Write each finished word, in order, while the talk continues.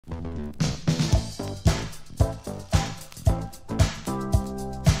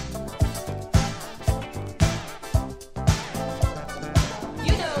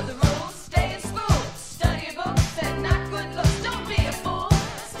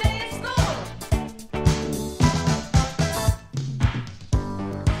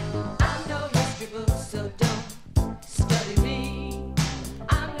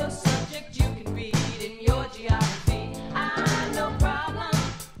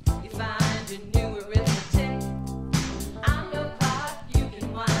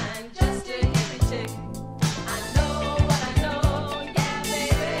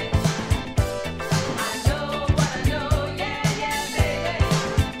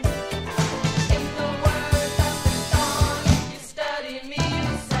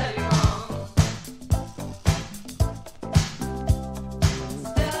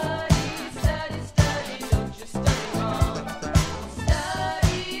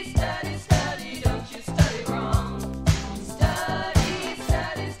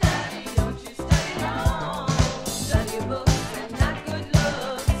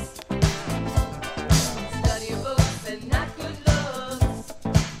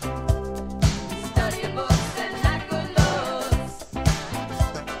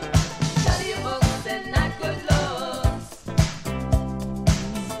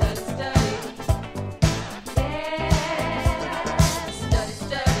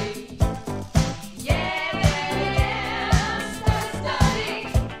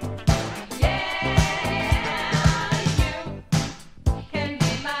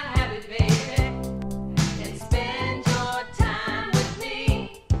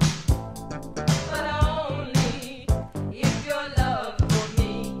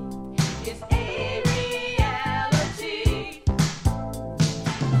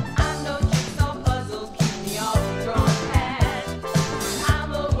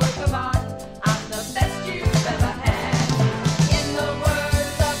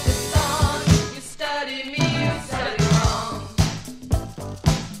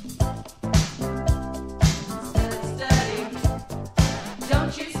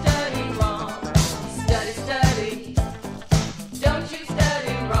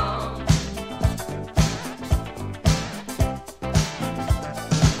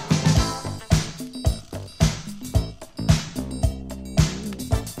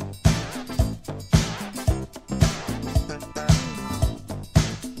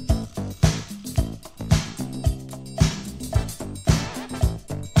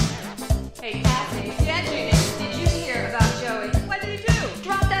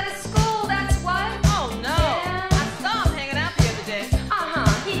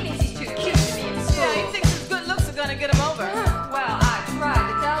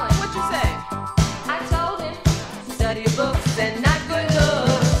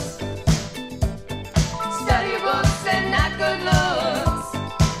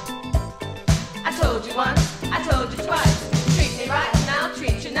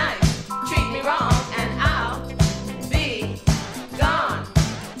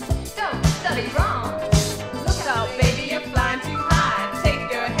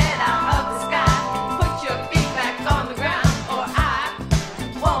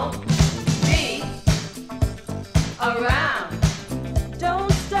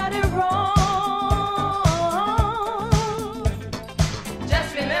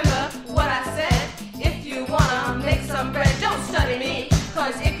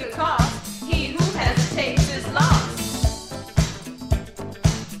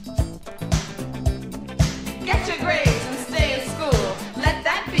your grades and stay in school. Let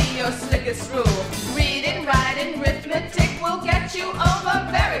that be your slickest rule. Reading, writing, arithmetic will get you over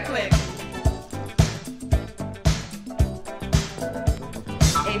very quick.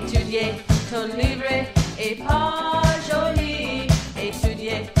 Étudier ton livre est pas joli.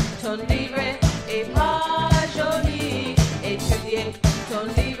 Étudier ton livre est pas joli. Étudier ton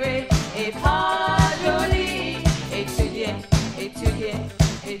livre est pas joli. Étudier, étudier,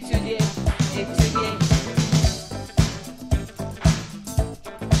 étudier, étudier.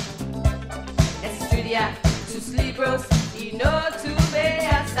 Estudia tus libros y no tu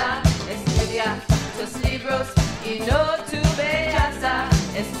belleza. Estudia tus libros y no tu belleza.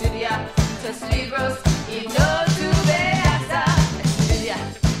 Estudia tus libros